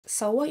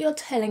So what you're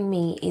telling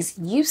me is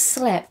you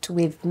slept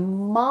with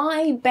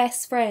my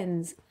best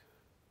friend's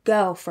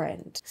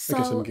girlfriend. I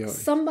guess I'm guilty.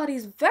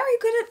 Somebody's very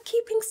good at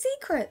keeping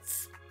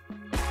secrets.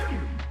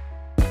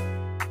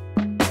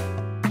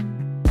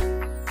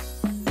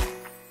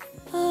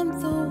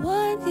 I'm the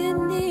one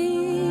you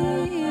need.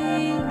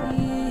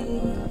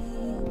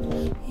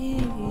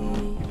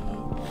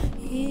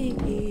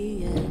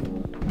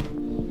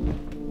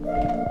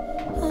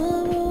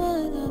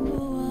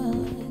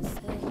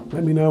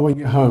 Let me know when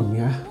you're home,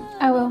 yeah?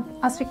 I will.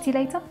 I'll speak to you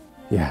later.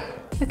 Yeah.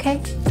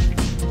 Okay.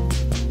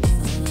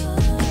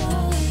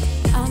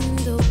 I'm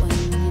the one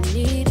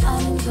you need.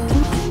 I'm the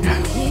one you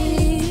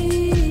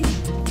need.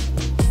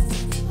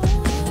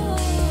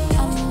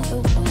 I'm the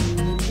one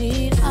you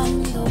need.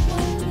 I'm the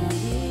one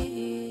you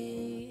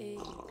need.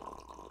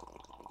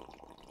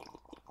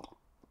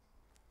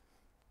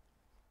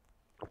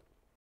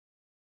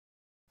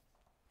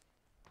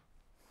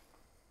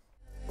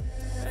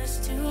 Rush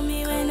to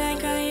me when I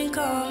cry and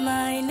call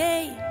my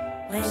name.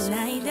 When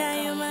I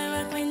die, you might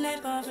rock when I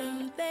fall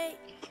from Faye.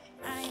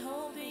 I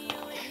hope you.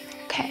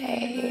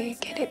 Okay,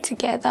 get it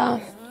together.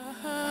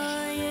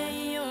 Yeah,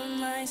 you're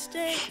my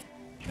strength.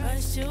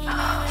 Rush to me when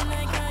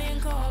I cry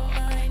and call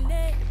my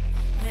name.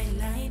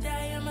 When I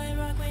die, you might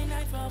rock when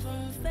I fall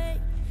from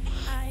Faye.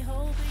 I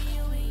hope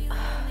you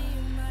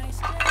my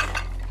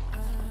strength.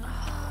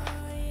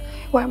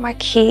 Where are my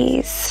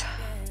keys?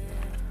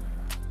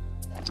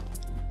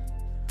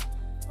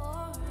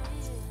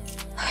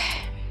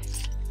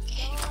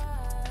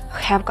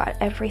 Okay, I've got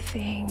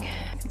everything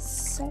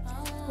except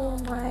for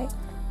my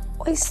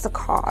Oyster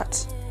card.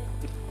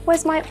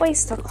 Where's my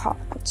Oyster card?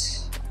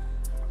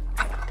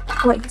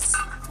 Please.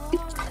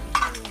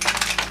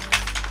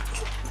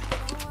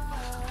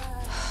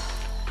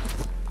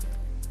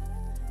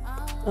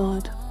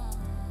 Lord,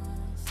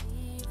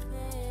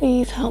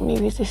 please help me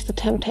resist the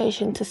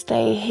temptation to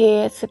stay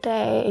here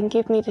today and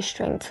give me the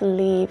strength to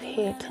leave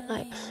here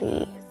tonight,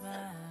 please.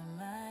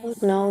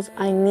 Lord knows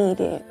I need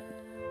it.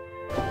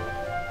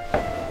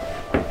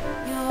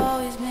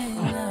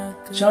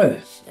 Joe,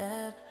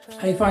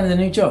 how you finding the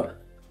new job?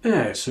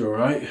 Yeah, it's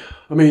alright.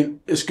 I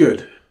mean, it's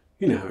good.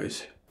 You know how it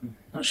is.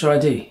 Not sure I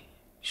do.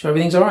 Sure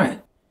everything's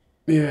alright?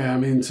 Yeah, I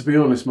mean, to be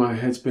honest, my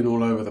head's been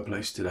all over the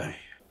place today.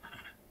 You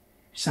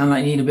sound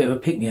like you need a bit of a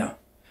pick-me-up.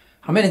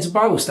 I'm heading to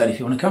Bible study if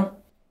you want to come.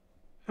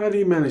 How do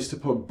you manage to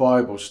put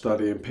Bible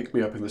study and pick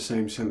me up in the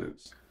same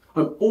sentence?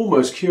 I'm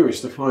almost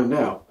curious to find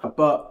out,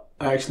 but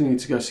I actually need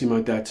to go see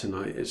my dad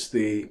tonight. It's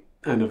the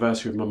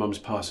anniversary of my mum's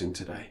passing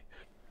today.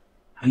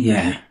 Oh,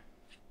 yeah.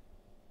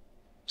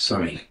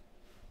 Sorry.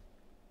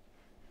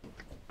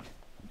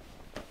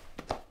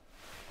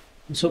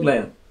 We'll talk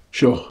later.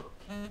 Sure.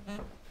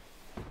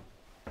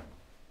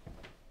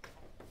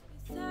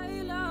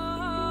 Say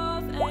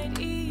love ain't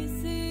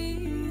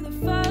easy. The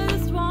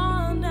first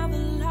one never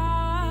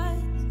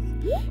lies.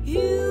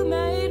 You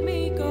made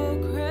me go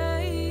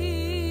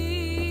crazy.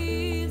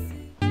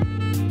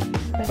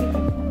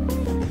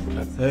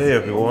 Hey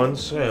everyone,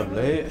 sorry I'm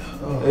late.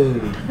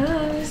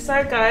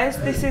 So guys,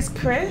 this is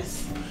Chris.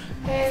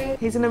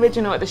 He's an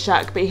original at the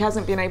Shack, but he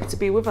hasn't been able to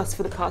be with us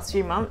for the past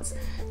few months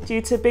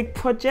due to a big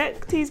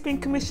project he's been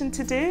commissioned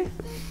to do. Do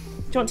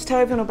you want to tell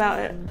everyone about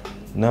it?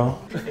 No?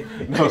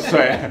 No,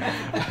 sorry.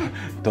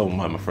 Don't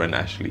mind my friend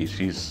Ashley,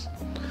 she's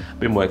a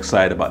bit more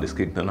excited about this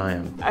gig than I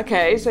am.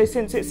 Okay, so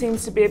since it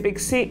seems to be a big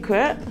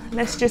secret,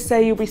 let's just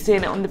say you'll be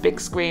seeing it on the big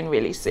screen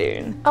really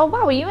soon. Oh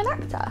wow, are you an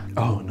actor?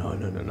 Oh no,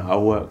 I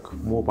work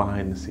more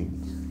behind the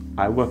scenes.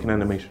 I work in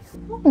animation.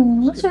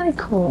 That's really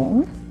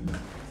cool.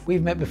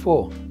 We've met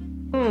before.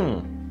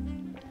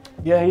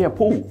 Yeah,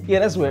 Paul. Yeah,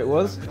 that's where it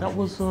was. That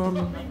was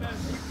an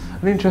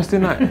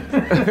interesting night.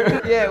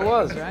 Yeah, it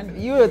was, man.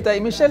 You were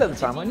dating Michelle at the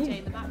time, weren't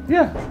you?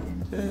 Yeah.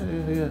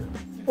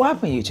 What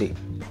happened, you two?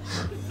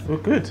 We're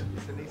good.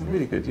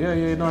 Really good.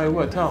 Yeah, no, it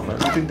worked out, man.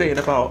 We've been dating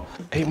about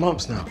 8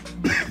 months now.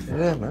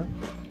 Yeah, man.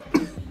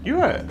 You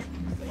right?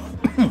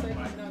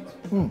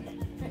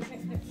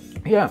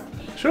 Yeah.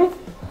 Sure?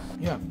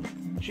 Yeah.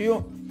 So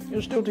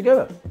you're still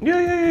together?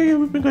 Yeah,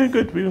 we've been going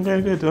good.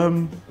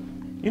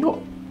 You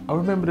know, I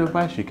remember the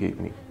advice you gave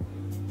me.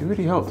 It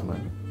really helped,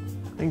 man.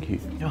 Thank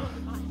you.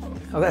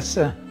 Oh, that's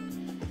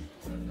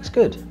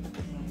good.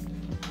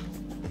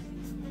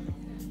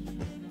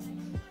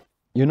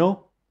 You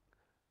know,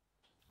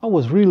 I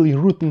was really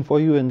rooting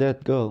for you and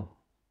that girl,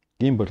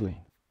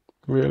 Kimberly.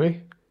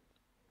 Really?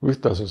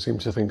 Ruth doesn't seem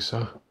to think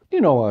so.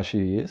 You know how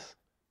she is.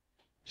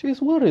 She's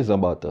worries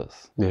about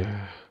us.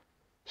 Yeah,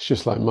 it's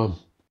just like Mum.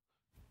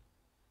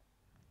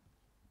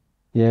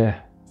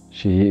 Yeah,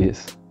 she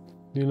is.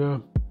 You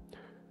know,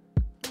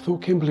 I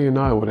thought Kimberly and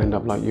I would end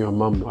up like you and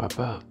Mum, I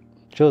bet.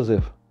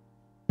 Joseph,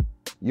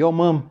 your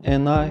mom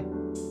and I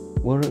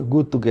were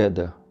good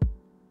together.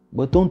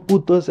 But don't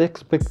put those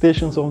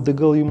expectations on the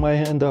girl you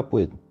might end up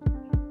with.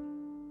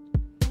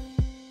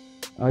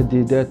 I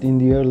did that in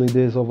the early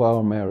days of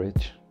our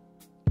marriage.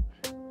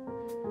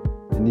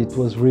 And it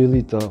was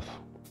really tough.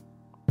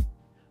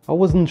 I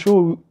wasn't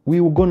sure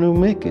we were gonna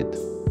make it.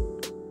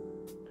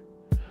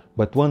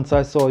 But once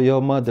I saw your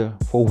mother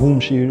for whom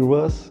she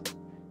was,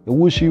 and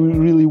who she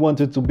really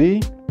wanted to be,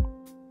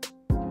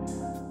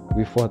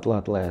 we fought a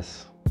lot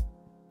less.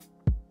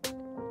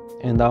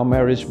 And our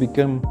marriage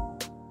became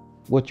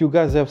what you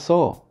guys have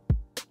saw.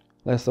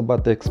 Less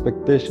about the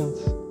expectations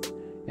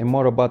and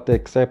more about the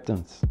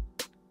acceptance.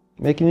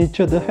 Making each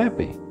other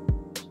happy.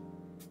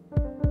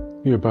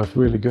 You're both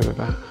really good at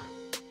that.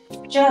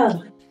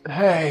 Joe.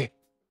 Hey.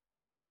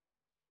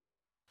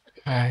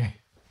 Hey.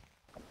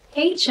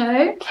 Hey,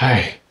 Joe.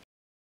 Hey.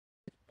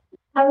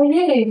 How are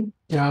you?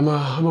 Yeah, I'm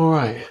all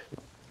right.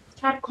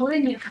 Tried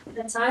calling you a couple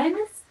of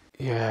times.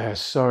 Yeah,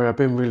 sorry, I've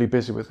been really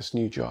busy with this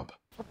new job.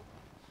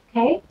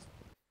 Okay.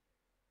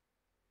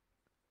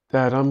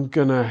 Dad, I'm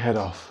gonna head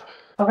off.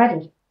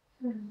 Already?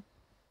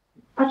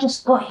 I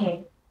just got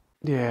here.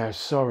 Yeah,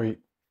 sorry.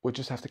 We'll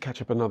just have to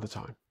catch up another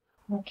time.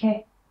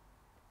 Okay.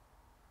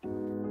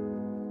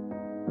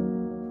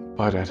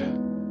 Bye,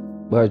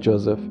 Dad. Bye,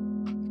 Joseph.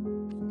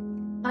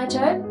 Hi,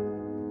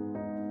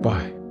 Joe.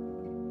 Bye.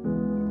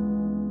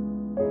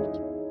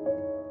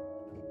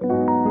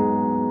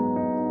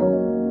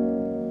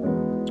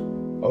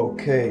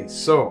 Okay,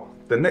 so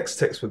the next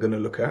text we're going to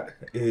look at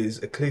is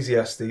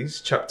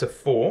Ecclesiastes chapter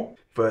 4,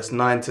 verse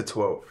 9 to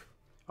 12.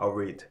 I'll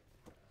read.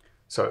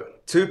 So,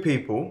 2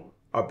 people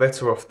are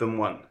better off than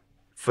one,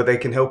 for they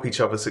can help each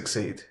other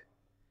succeed.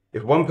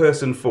 If one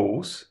person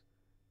falls,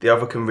 the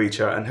other can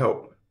reach out and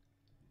help.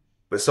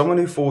 But someone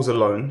who falls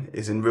alone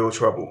is in real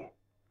trouble.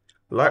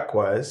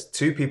 Likewise,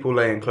 2 people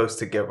laying close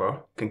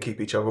together can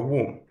keep each other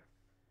warm.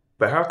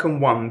 But how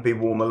can one be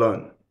warm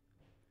alone?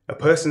 A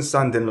person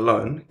standing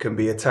alone can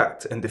be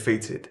attacked and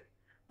defeated,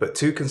 but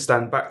 2 can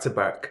stand back to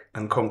back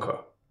and conquer.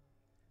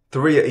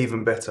 3 are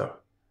even better,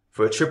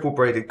 for a triple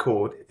braided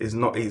cord is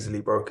not easily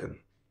broken.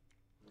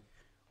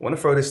 I want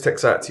to throw this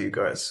text out to you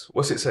guys.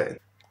 What's it saying?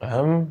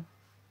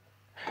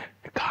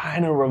 It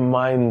kind of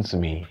reminds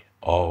me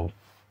of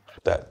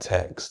that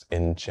text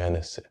in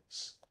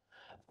Genesis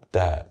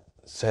that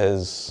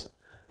says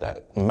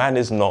that man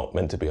is not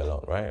meant to be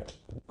alone, right?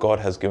 God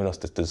has given us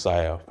this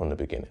desire from the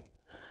beginning.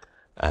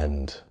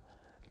 And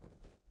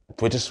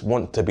we just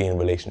want to be in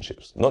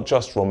relationships, not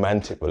just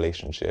romantic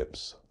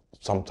relationships,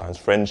 sometimes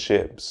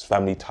friendships,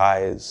 family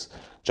ties,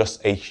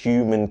 just a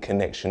human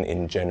connection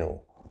in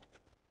general.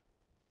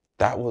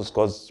 That was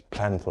God's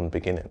plan from the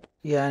beginning.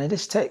 Yeah, and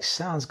this text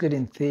sounds good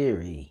in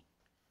theory,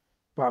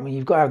 but I mean,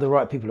 you've got to have the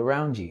right people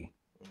around you.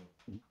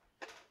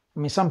 I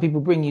mean, some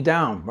people bring you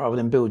down rather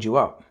than build you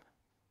up.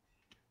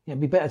 It'd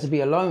be better to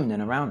be alone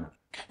than around them.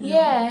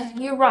 Yeah,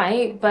 you're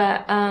right,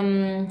 but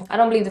I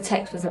don't believe the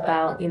text was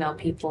about,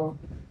 people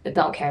that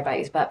don't care about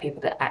you. It's about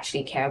people that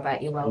actually care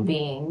about your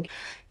well-being.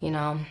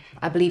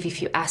 I believe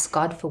if you ask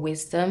God for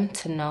wisdom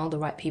to know the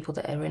right people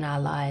that are in our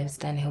lives,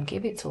 then he'll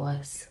give it to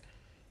us.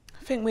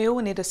 I think we all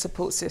need a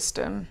support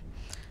system,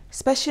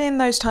 especially in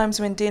those times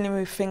when dealing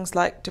with things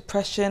like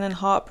depression and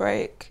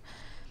heartbreak.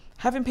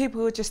 Having people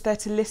who are just there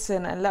to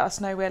listen and let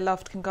us know we're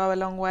loved can go a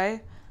long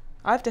way.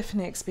 I've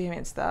definitely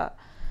experienced that.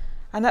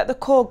 And at the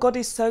core, God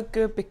is so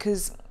good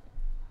because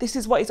this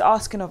is what he's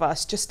asking of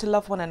us, just to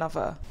love one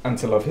another. And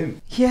to love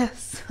him.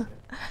 Yes.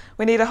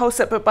 We need a whole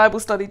separate Bible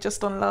study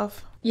just on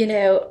love.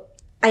 I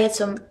had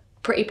some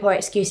pretty poor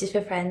excuses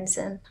for friends,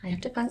 and I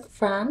have to thank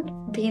Fran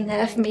for being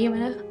there for me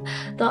when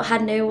I thought I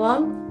had no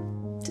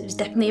one. It was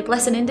definitely a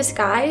blessing in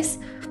disguise.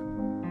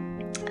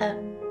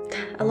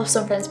 I lost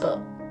some friends, but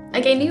I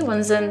gained new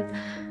ones, and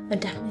I'm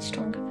definitely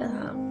stronger for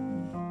that.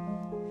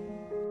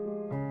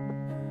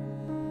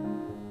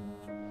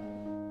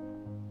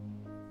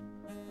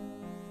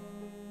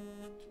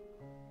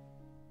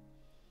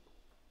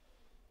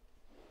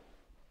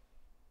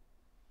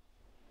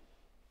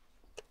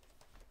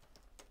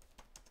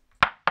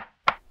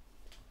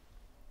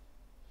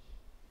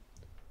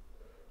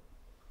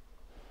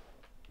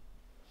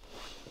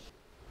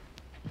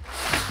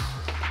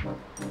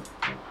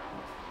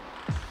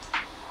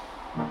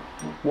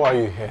 Why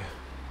are you here?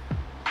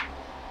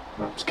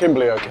 Is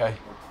Kimberly okay?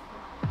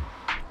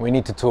 We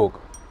need to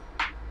talk.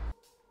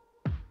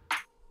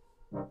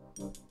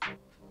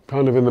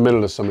 Kind of in the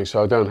middle of something,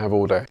 so I don't have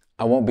all day.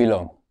 I won't be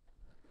long.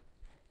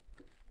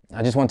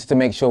 I just wanted to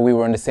make sure we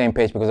were on the same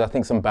page because I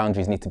think some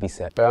boundaries need to be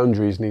set.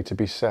 Boundaries need to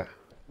be set?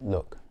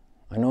 Look,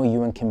 I know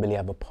you and Kimberly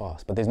have a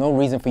past, but there's no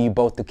reason for you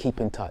both to keep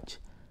in touch.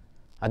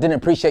 I didn't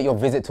appreciate your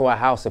visit to our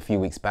house a few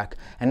weeks back,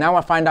 and now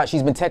I find out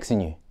she's been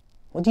texting you.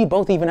 What do you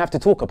both even have to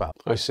talk about?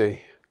 I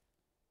see.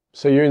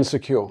 So you're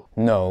insecure?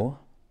 No,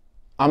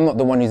 I'm not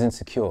the one who's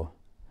insecure.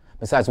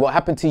 Besides, what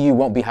happened to you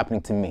won't be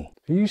happening to me.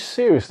 Are you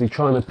seriously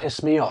trying to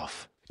piss me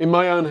off? In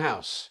my own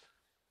house?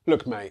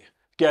 Look, mate,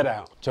 get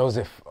out.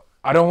 Joseph,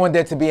 I don't want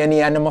there to be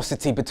any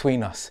animosity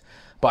between us,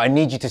 but I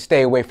need you to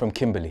stay away from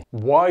Kimberly.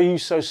 Why are you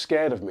so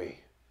scared of me?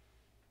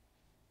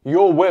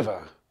 You're with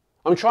her.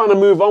 I'm trying to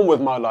move on with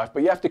my life,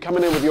 but you have to come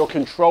in with your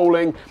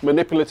controlling,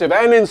 manipulative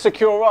and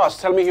insecure ass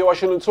telling me who I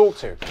shouldn't talk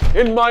to.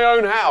 In my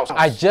own house.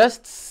 I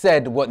just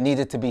said what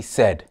needed to be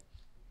said.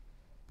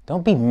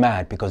 Don't be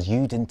mad because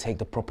you didn't take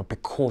the proper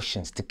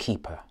precautions to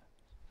keep her.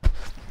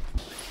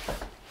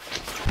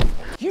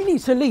 You You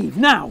need to leave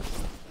now.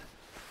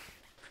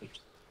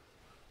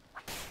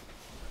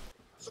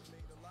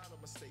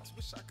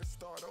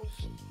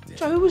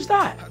 So who was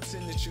that? I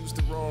tend to choose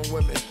the wrong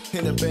women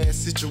in a bad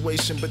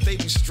situation, but they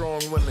be strong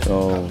women.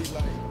 Oh,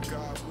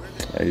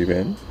 how you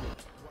been?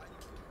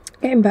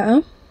 Getting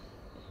better.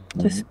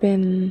 Just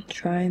been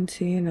trying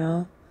to, you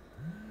know,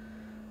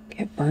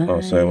 get by. Oh,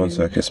 sorry, one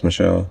sec. It's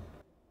Michelle.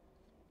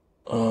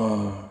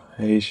 Oh,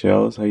 hey,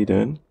 Shells. How you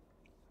doing?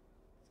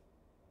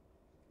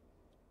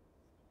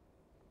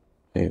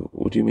 Hey,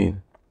 what do you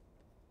mean?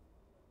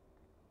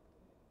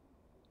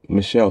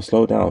 Michelle,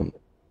 slow down.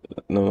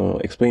 No,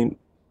 explain.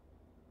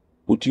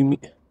 What do you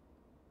mean?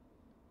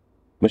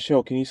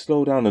 Michelle, can you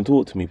slow down and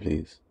talk to me,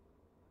 please?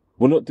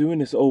 We're not doing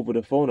this over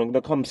the phone. I'm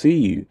gonna come see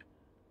you.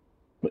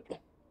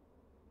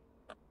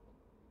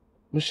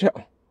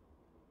 Michelle.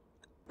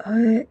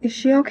 Is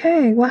she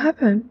okay? What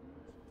happened?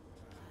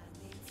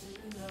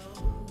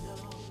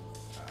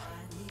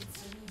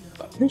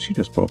 I think she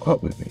just broke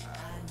up with me.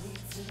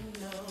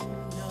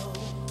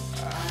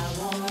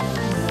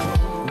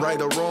 Right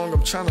or wrong,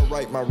 I'm trying to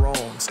right my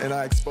wrongs, and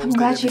I expose. I'm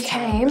glad you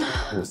came.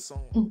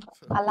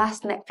 Our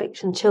last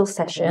Netflix and chill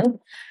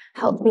session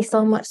helped me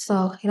so much,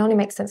 so it only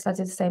makes sense that I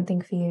did the same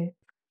thing for you.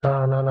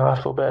 No,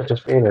 I feel better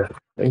just being here.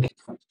 Thank you.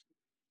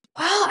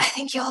 Well, I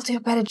think you'll do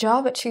a better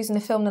job at choosing a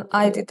film than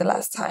I did the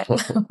last time.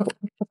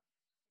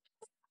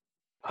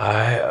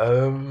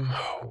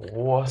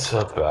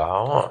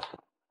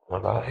 What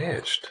about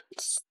Hitched?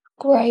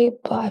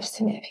 Great, but I've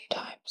seen it a few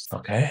times.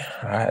 Okay,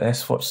 alright,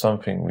 let's watch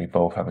something we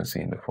both haven't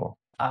seen before.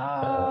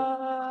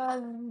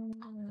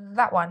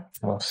 That one.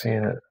 I've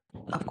seen it.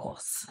 Of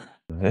course.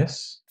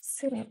 This?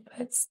 Seen it,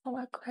 but it's not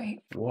that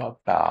great. What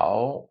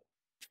about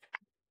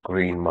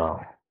Green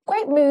Mile?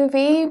 Great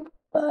movie,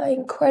 but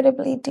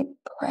incredibly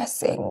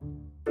depressing.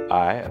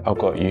 Alright, I've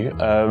got you.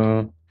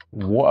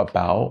 What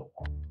about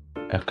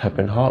a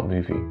Kevin Hart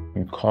movie?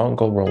 You can't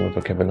go wrong with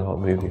a Kevin Hart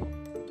movie.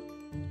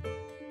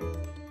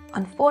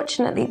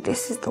 Unfortunately,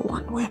 this is the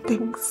one where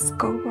things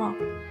go wrong.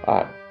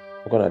 Alright,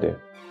 I've got an idea.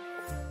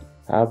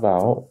 How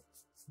about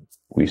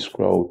we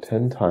scroll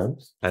 10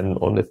 times, and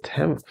on the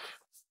 10th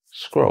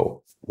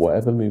scroll,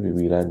 whatever movie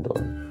we land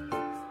on,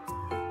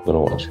 we're gonna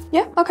watch it.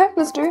 Yeah, okay,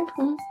 let's do it.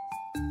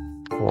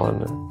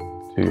 1,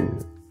 2,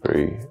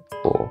 3,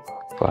 4,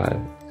 5,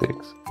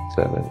 6,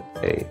 7,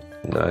 8,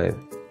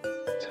 9,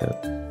 10.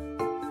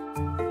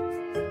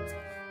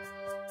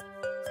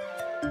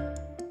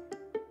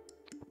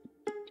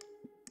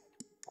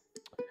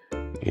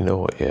 You know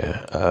what,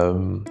 yeah.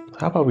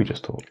 How about we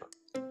just talk?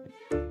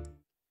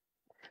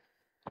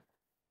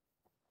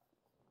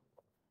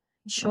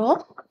 Sure.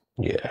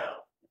 Yeah.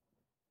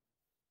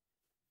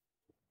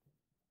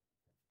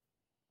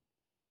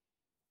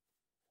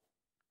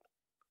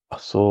 I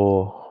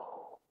saw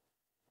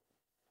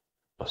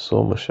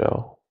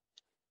Michelle.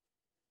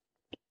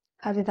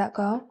 How did that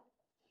go?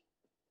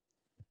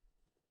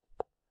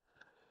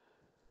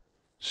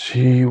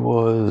 She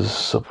was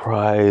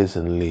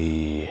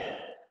surprisingly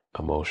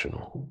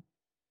emotional.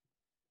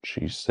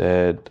 She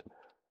said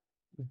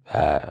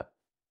that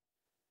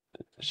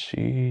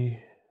she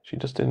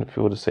just didn't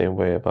feel the same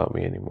way about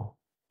me anymore.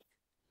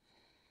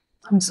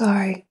 I'm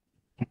sorry.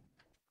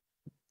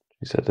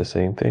 She said the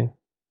same thing.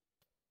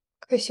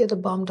 Chris, you're the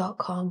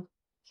bomb.com.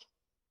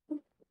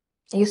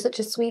 You're such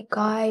a sweet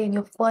guy and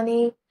you're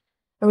funny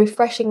and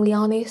refreshingly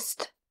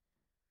honest.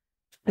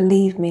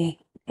 Believe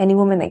me, any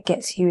woman that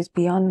gets you is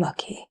beyond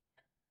lucky.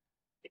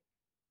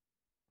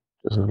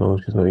 Just as long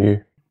as she's not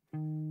you.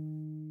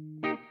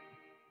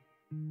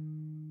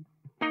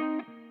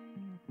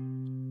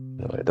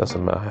 No, it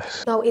doesn't matter.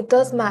 No, it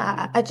does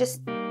matter. I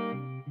just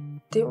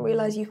didn't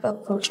realise you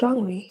felt so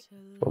strongly.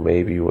 Or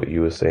maybe what you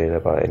were saying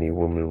about any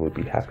woman would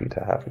be happy to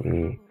have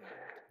me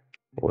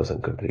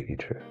wasn't completely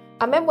true.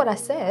 I meant what I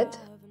said.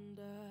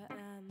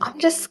 I'm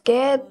just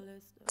scared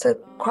to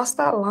cross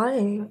that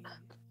line.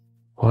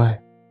 Why?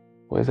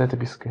 What is there to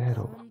be scared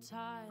of?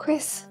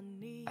 Chris,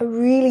 I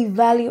really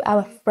value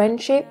our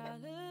friendship.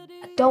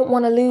 I don't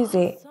want to lose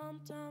it.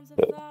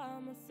 But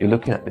you're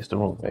looking at this the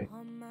wrong way.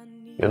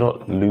 You're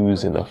not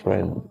losing a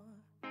friend.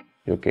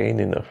 You're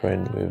gaining a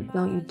friend with...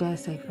 Don't you dare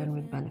say friend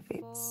with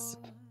benefits.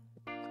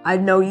 I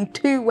know you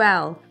too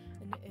well.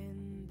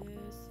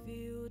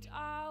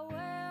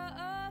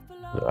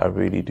 I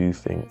really do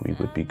think we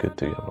would be good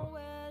together.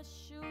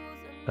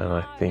 And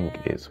I think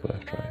it's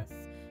worth trying.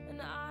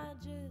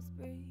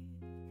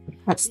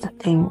 That's the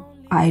thing.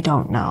 I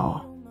don't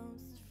know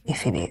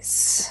if it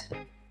is.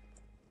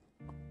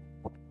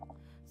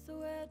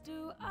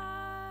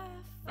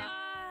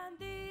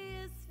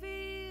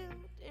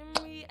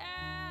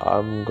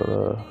 I'm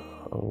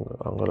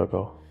gonna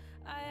go.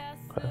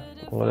 Okay.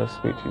 I'm gonna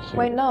speak to you soon.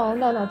 Wait, no,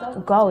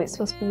 don't go. It's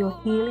supposed to be your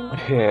healing.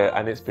 Yeah,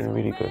 and it's been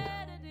really good.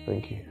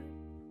 Thank you.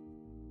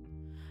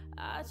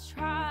 I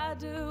try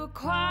to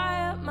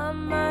quiet my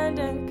mind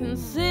and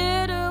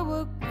consider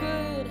what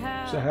could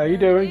happen. So how you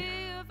doing?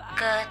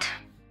 Good.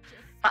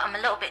 But I'm a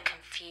little bit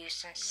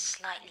confused and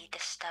slightly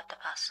disturbed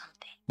about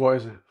something. What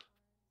is it?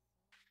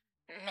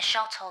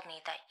 Michelle told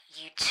me that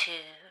you two...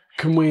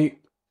 Can we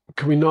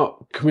Can we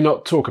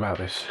not talk about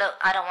this? Look,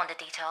 I don't want the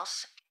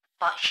details,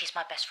 but she's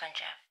my best friend,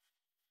 Joe.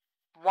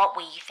 What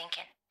were you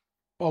thinking?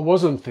 I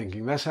wasn't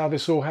thinking. That's how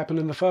this all happened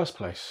in the first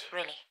place.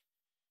 Really?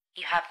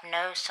 You have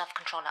no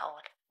self-control at all?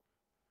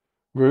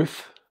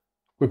 Ruth,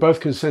 we're both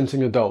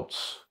consenting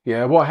adults.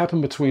 Yeah, what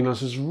happened between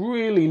us is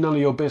really none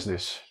of your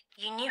business.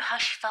 You knew how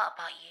she felt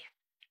about you.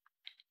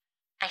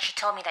 And she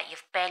told me that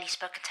you've barely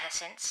spoken to her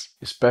since.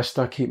 It's best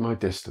I keep my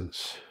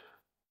distance.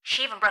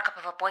 She even broke up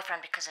with her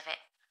boyfriend because of it.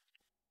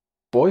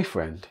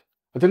 Boyfriend?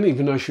 I didn't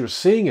even know she was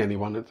seeing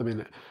anyone at the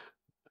minute.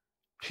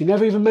 She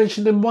never even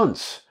mentioned him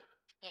once.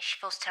 Yeah, she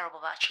feels terrible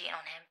about cheating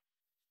on him.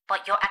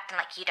 But you're acting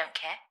like you don't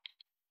care.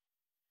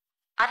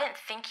 I didn't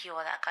think you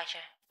were that guy, Joe.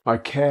 I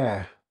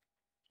care.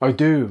 I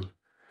do.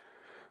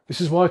 This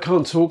is why I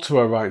can't talk to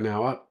her right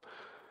now.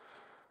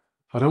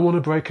 I don't want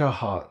to break her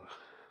heart.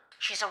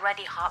 She's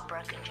already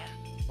heartbroken, Joe.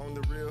 On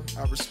the real,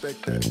 I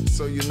respect that.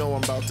 So you know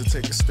I'm about to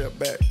take a step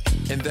back.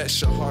 And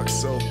that's your heart,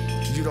 so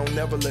you don't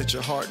never let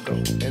your heart go.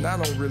 And I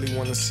don't really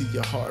want to see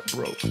your heart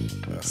broke.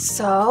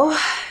 So,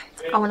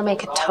 I want to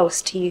make a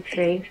toast to you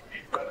three.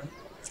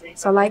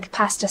 So like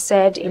Pastor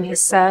said in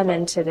his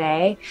sermon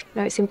today,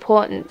 it's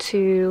important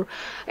to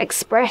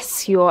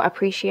express your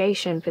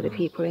appreciation for the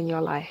people in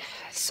your life.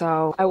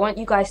 So I want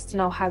you guys to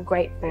know how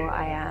grateful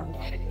I am.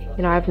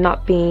 I've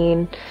not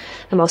been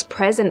the most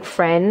present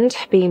friend,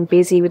 being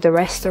busy with the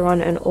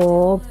restaurant and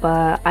all,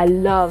 but I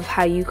love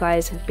how you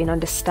guys have been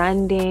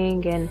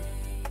understanding and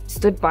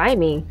stood by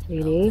me,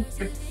 really.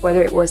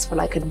 Whether it was for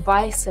like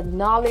advice and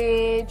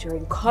knowledge or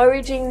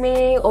encouraging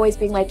me, always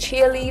being my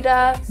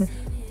cheerleader,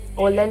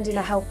 or lending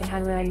a helping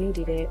hand when I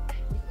needed it.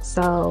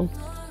 So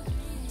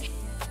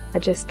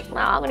I'm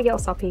gonna get all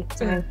soppy.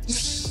 So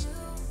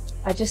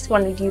I just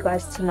wanted you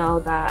guys to know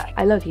that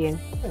I love you.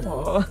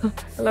 Aww,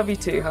 I love you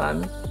too,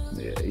 hon.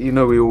 Yeah, you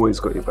know we always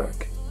got your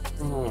back.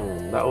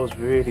 That was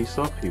really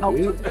soppy.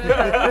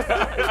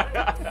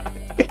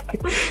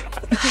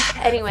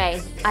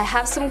 Anyway, I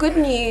have some good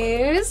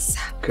news.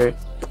 Okay.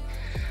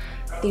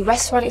 The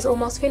restaurant is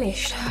almost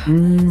finished.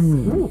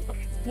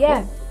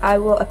 Yeah, I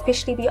will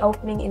officially be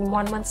opening in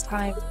 1 month's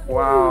time.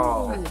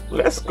 Wow.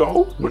 Let's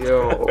go.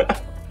 Yo.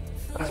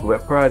 We're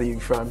proud of you,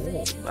 Fran.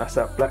 That's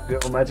that black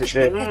girl magic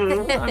there.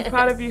 I'm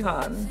proud of you,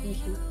 hon.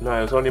 No,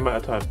 it was only a matter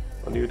of time.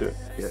 I knew you do it.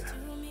 Yeah.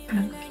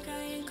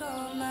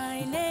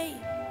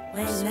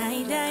 When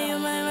I die, you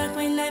might rock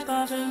when I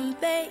fall from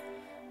Faye.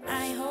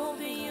 I hope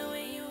you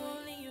only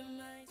you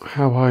might.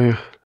 How are you?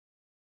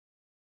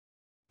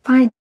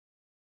 Fine.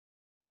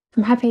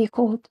 I'm happy you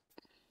called.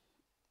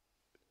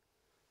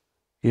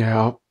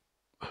 Yeah,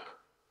 I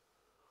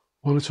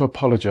wanted to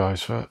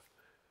apologise for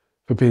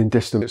being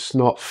distant. It's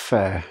not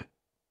fair,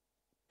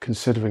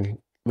 considering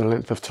the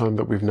length of time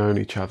that we've known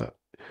each other.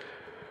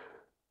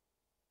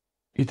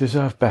 You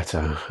deserve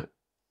better,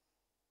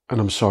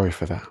 and I'm sorry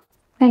for that.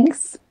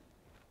 Thanks.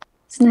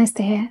 It's nice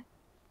to hear.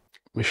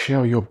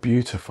 Michelle, you're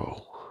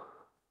beautiful.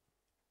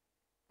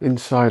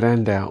 Inside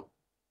and out.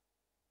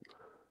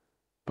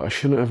 But I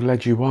shouldn't have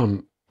led you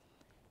on.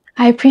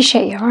 I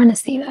appreciate your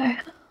honesty, though.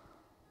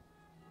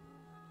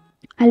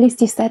 At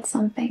least you said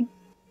something.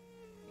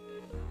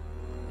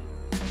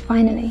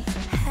 Finally.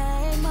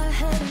 Hang my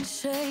head in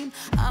shame.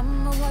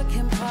 I'm a work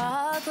in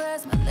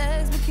progress. My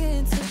legs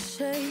begin to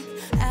shake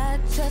at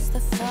just the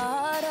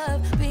thought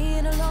of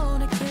being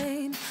alone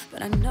again.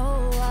 But I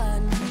know I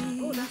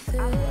need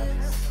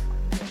this.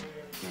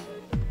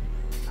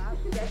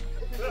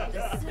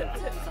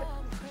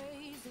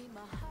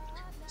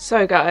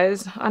 So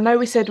guys, I know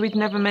we said we'd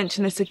never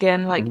mention this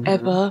again,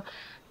 ever,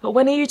 but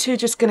when are you two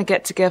just gonna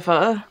get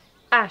together?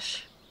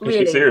 Ash, Is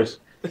she serious?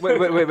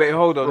 Wait,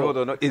 hold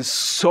on. It's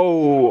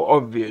so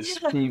obvious.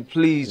 Can you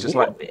please just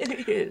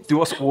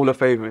do us all a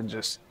favour and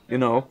just,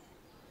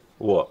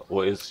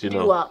 What is,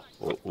 Do what?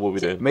 What are we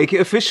doing? Make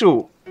it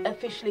official.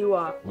 Officially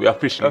what? We're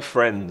officially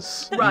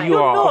friends. Right. You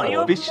are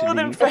You're officially more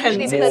than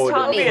friends. more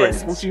than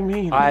friends. What do you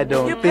mean? I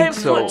don't think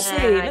so.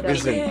 Listen,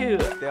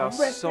 There are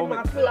so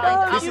many.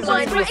 this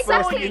is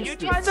exactly. You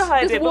tried to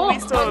hide it, but we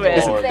saw it.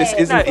 Listen, this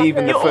isn't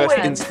even the you're first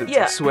always- instance.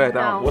 yeah. I swear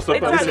down. What's the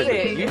first Listen,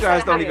 instance? you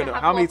guys don't even know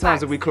how many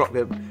times have we clocked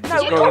them. No,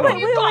 Just going on.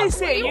 we always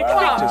say you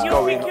Just think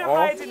going you're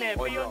off hiding it,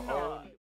 but you're not.